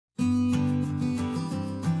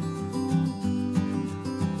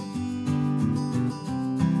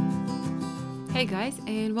Hey guys,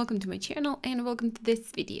 and welcome to my channel and welcome to this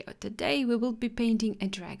video. Today we will be painting a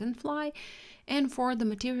dragonfly, and for the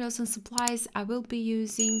materials and supplies I will be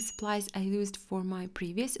using supplies I used for my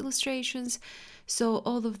previous illustrations, so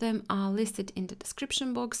all of them are listed in the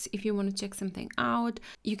description box. If you want to check something out,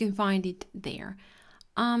 you can find it there.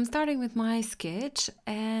 Starting with my sketch,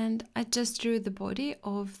 and I just drew the body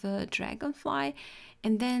of the dragonfly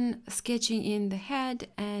and then sketching in the head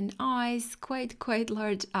and eyes, quite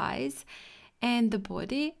large eyes, and the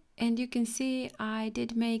body. And you can see I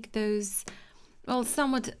did make those, well,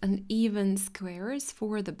 somewhat uneven squares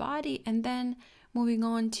for the body, and then moving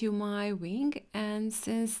on to my wing. And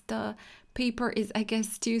since the paper is, I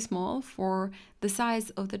guess, too small for the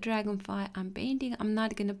size of the dragonfly I'm painting, I'm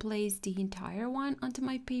not gonna place the entire one onto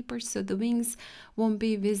my paper, so the wings won't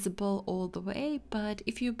be visible all the way. But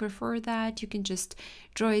if you prefer that, you can just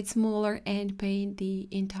draw it smaller and paint the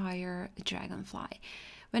entire dragonfly.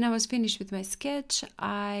 When I was finished with my sketch,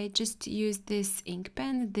 I just used this ink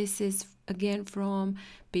pen. This is again from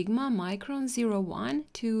Pigma Micron 01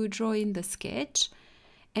 to draw in the sketch.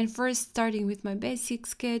 And first, starting with my basic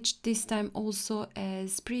sketch, this time also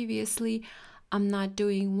as previously, I'm not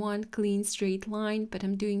doing one clean straight line, but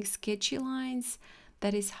I'm doing sketchy lines.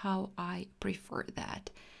 That is how I prefer that.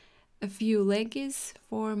 A few legs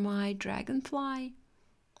for my dragonfly,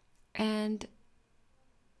 and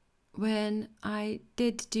when I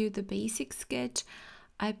did do the basic sketch,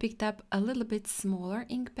 I picked up a little bit smaller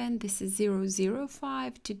ink pen. This is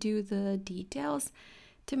 005 to do the details,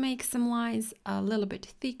 to make some lines a little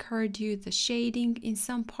bit thicker, do the shading in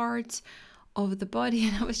some parts of the body.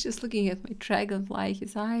 And I was just looking at my dragonfly,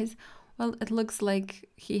 his eyes, well, it looks like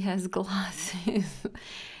he has glasses.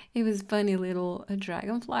 It was funny little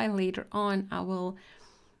dragonfly. Later on I will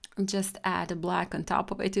just add a black on top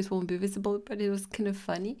of it. It won't be visible, but it was kind of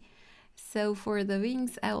funny. So for the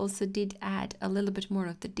wings, I also did add a little bit more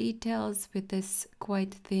of the details with this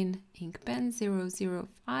quite thin ink pen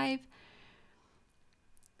 005.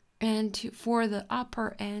 And for the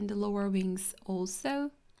upper and lower wings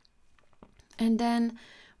also. And then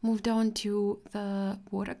moved on to the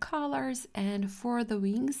watercolors, and for the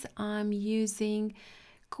wings I'm using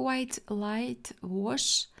quite light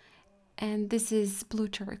wash, and this is blue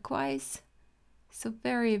turquoise. So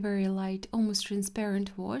very light, almost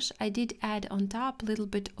transparent wash. I did add on top a little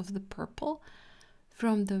bit of the purple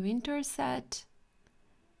from the winter set.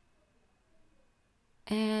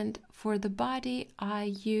 And for the body I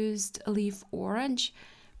used leaf orange.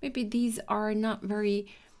 Maybe these are not very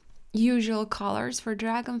usual colors for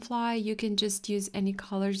dragonfly. You can just use any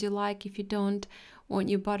colors you like. If you don't want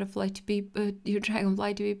your butterfly to be your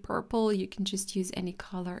dragonfly to be purple, you can just use any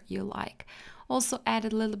color you like. Also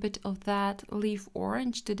added a little bit of that leaf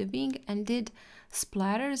orange to the wing and did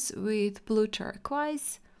splatters with blue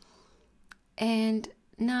turquoise. And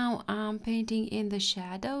now I'm painting in the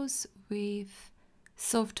shadows with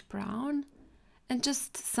soft brown and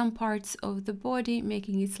just some parts of the body,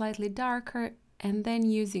 making it slightly darker, and then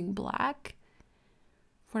using black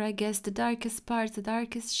for, I guess, the darkest parts, the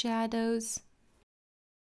darkest shadows.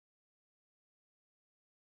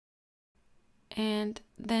 And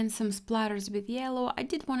then some splatters with yellow. I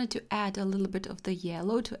did wanted to add a little bit of the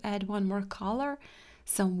yellow to add one more color,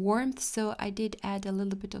 some warmth, so I did add a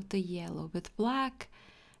little bit of the yellow with black.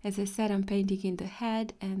 As I said, I'm painting in the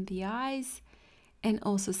head and the eyes, and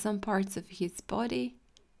also some parts of his body,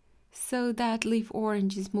 so that leaf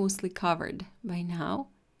orange is mostly covered by now.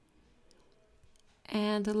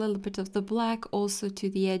 And a little bit of the black also to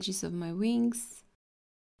the edges of my wings,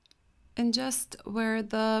 and just where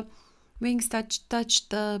the wings touch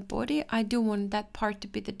the body, I do want that part to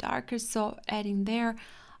be the darkest, so adding there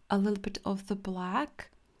a little bit of the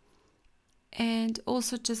black, and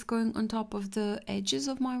also just going on top of the edges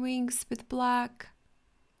of my wings with black,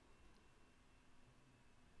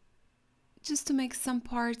 just to make some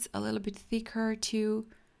parts a little bit thicker, to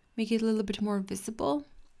make it a little bit more visible,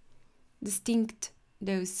 distinct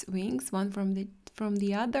those wings one from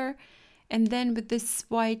the other. And then with this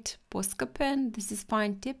white Posca pen, this is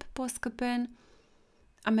fine tip Posca pen,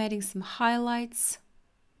 I'm adding some highlights.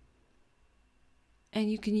 And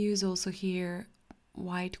you can use also here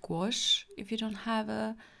white gouache if you don't have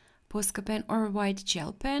a Posca pen, or a white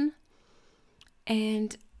gel pen.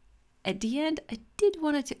 And at the end, I did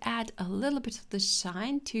wanted to add a little bit of the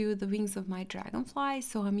shine to the wings of my dragonfly,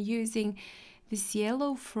 so I'm using this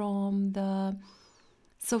yellow from the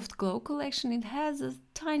Soft Glow collection. It has a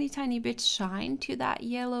tiny bit shine to that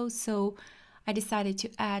yellow, so I decided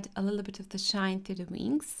to add a little bit of the shine to the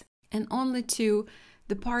wings. And only to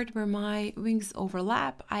the part where my wings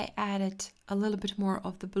overlap, I added a little bit more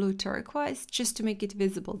of the blue turquoise just to make it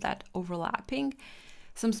visible, that overlapping.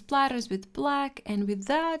 Some splatters with black, and with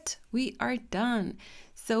that we are done.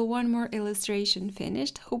 So one more illustration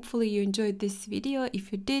finished. Hopefully you enjoyed this video.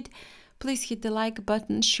 If you did, please hit the like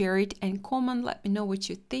button, share it, and comment. Let me know what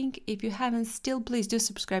you think. If you haven't still, please do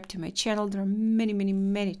subscribe to my channel. There are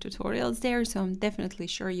many tutorials there, so I'm definitely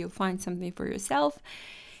sure you'll find something for yourself.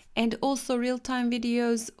 And also real-time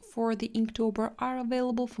videos for the Inktober are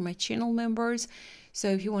available for my channel members. So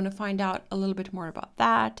if you want to find out a little bit more about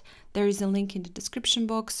that, there is a link in the description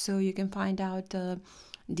box so you can find out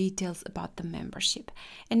details about the membership.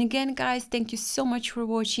 And again, guys, thank you so much for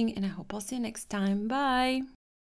watching, and I hope I'll see you next time. Bye!